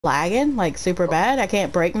lagging like super bad. I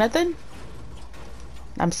can't break nothing.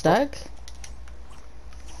 I'm stuck.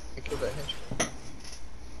 I killed that henchman.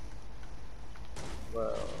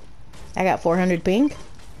 Wow. I got 400 ping.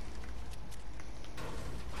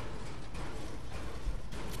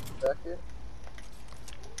 Back here?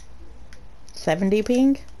 70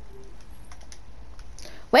 ping.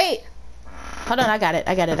 Wait! Hold on, I got it.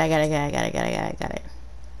 I got it.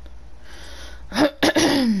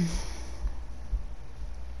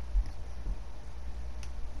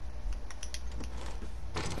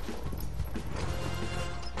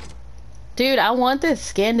 Dude, I want this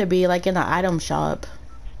skin to be like in the item shop.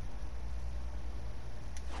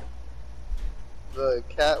 The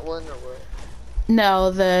cat one or what? No,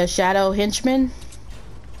 the shadow henchman.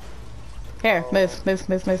 Here, Oh. move.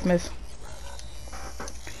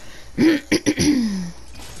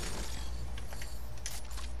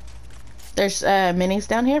 There's minis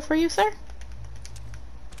down here for you, sir.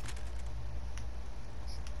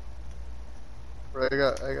 Right, I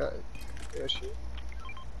got shit.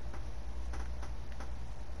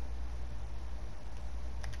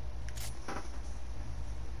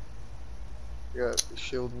 I got the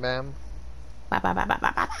shield, ma'am. Okay.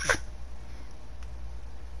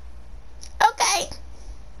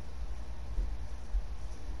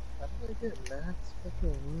 How did I get max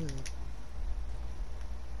fucking wood?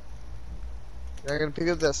 You're not gonna pick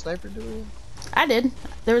up that sniper dude? I did.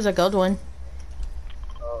 There was a gold one.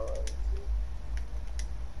 Oh, I see.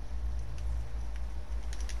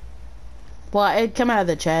 Well, it come out of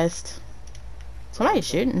the chest. Somebody's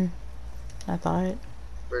shooting. I thought.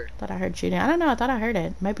 Where? Thought I heard shooting. I don't know. I thought I heard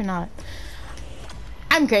it. Maybe not.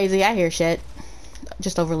 I'm crazy. I hear shit.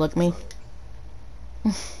 Just overlook me.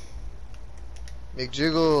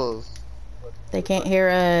 McJiggles. They can't hear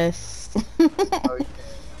us. Oh, you can't.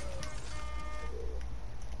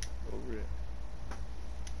 Over it.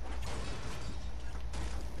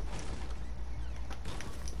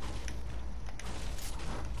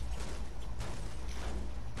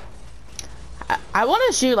 I want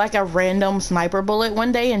to shoot like a random sniper bullet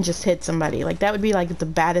one day and just hit somebody. Like that would be like the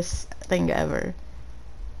baddest thing ever.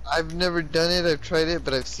 I've never done it, I've tried it,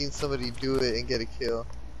 but I've seen somebody do it and get a kill.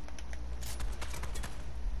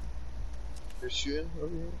 They're shooting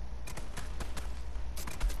over here.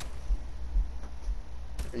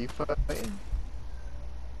 Are you fighting?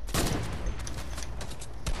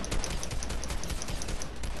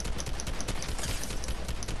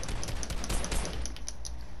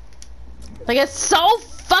 Like it's so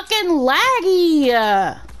fucking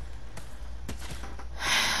laggy.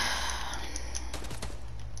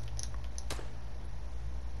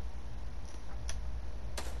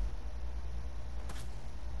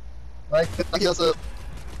 Mike, heals up.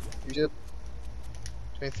 You shield.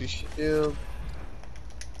 23 shield.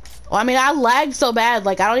 Well, I mean, I lagged so bad.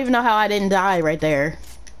 Like I don't even know how I didn't die right there.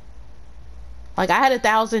 Like I had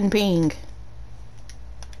 1,000 ping.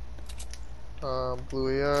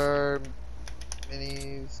 Blue AR,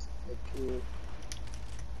 minis, okay.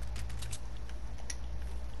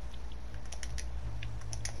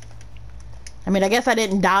 I mean, I guess I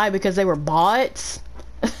didn't die because they were bots.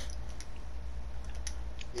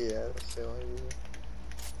 Yeah, that's the only reason.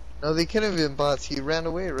 No, they could have been bots. He ran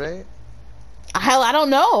away, right? Hell, I don't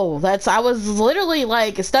know. I was literally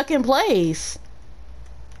like stuck in place.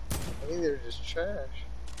 I think they were just trash.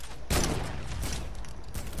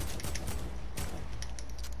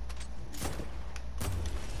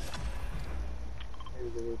 Maybe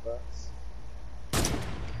they were bots.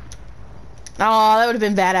 Oh, that would have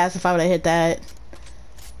been badass if I would have hit that.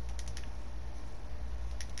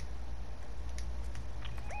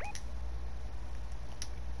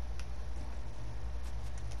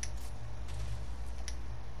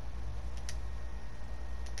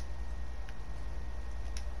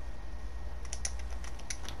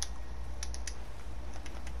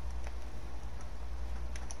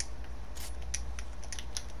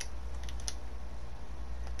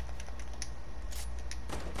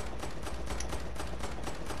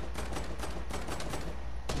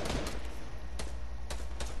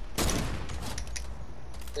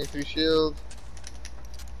 Three shield.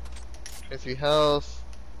 23 health.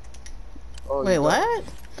 Oh, Wait, what?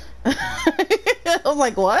 I was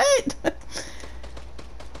like, what?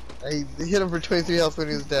 I hit him for 23 health when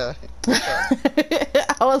he was down.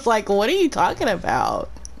 I was like, what are you talking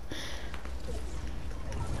about?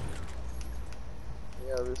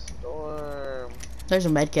 Yeah, this storm. There's a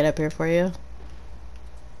med kit up here for you.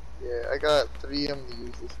 Yeah, I got 3. I'm gonna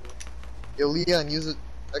use this one. Yo, Leon, use it.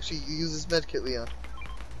 Actually, you use this med kit, Leon.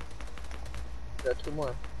 Got 2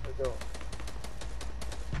 more. Let's go.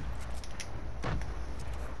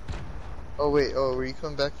 Oh wait, oh, were you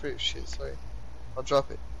coming back for it? Shit, sorry. I'll drop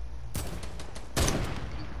it.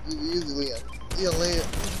 Use it, Leon. Leon, lay it.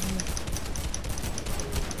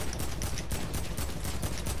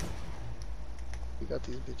 We got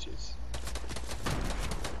these bitches.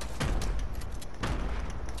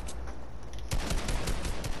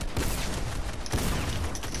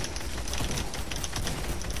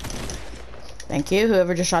 Thank you,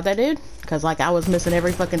 whoever just shot that dude. Cause like I was missing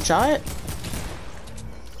every fucking shot.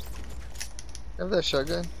 Have that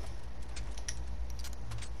shotgun?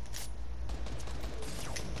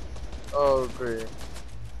 Oh, great.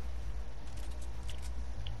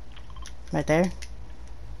 Right there.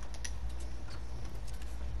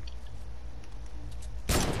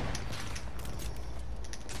 There's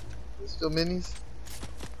still minis?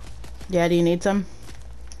 Yeah, do you need some?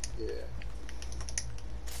 Yeah.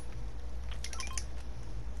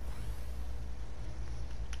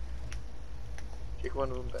 Kick one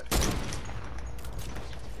of them back.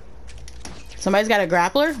 Somebody's got a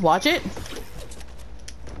grappler. Watch it.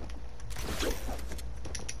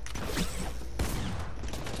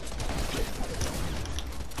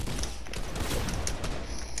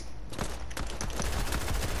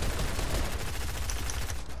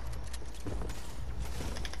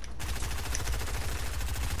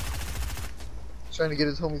 He's trying to get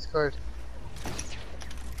his homie's card.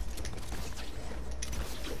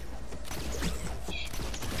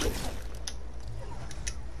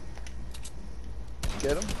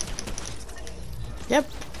 Get him? Yep.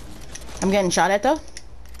 I'm getting shot at though.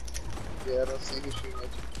 Yeah, I don't see who's shooting at you.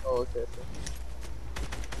 Oh, okay.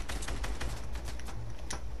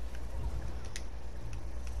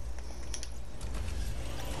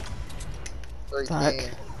 Sorry, Fuck. Kane.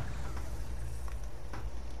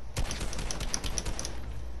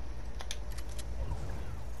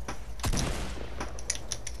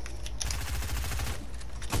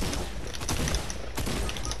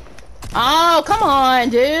 Oh, come on,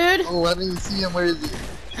 dude. Oh, I didn't even see him. Where is he?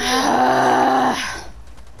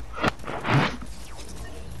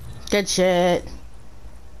 Good shit.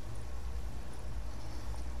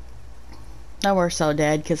 Now we're so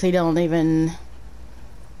dead because he don't even.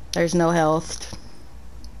 There's no health.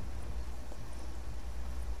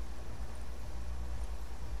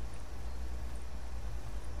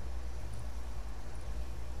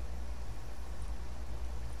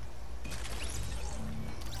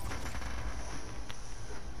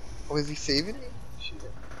 Oh, is he saving me? Shit.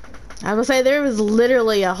 I would say there was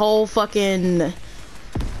literally a whole fucking. We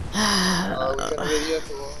gotta ready up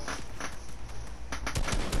a while.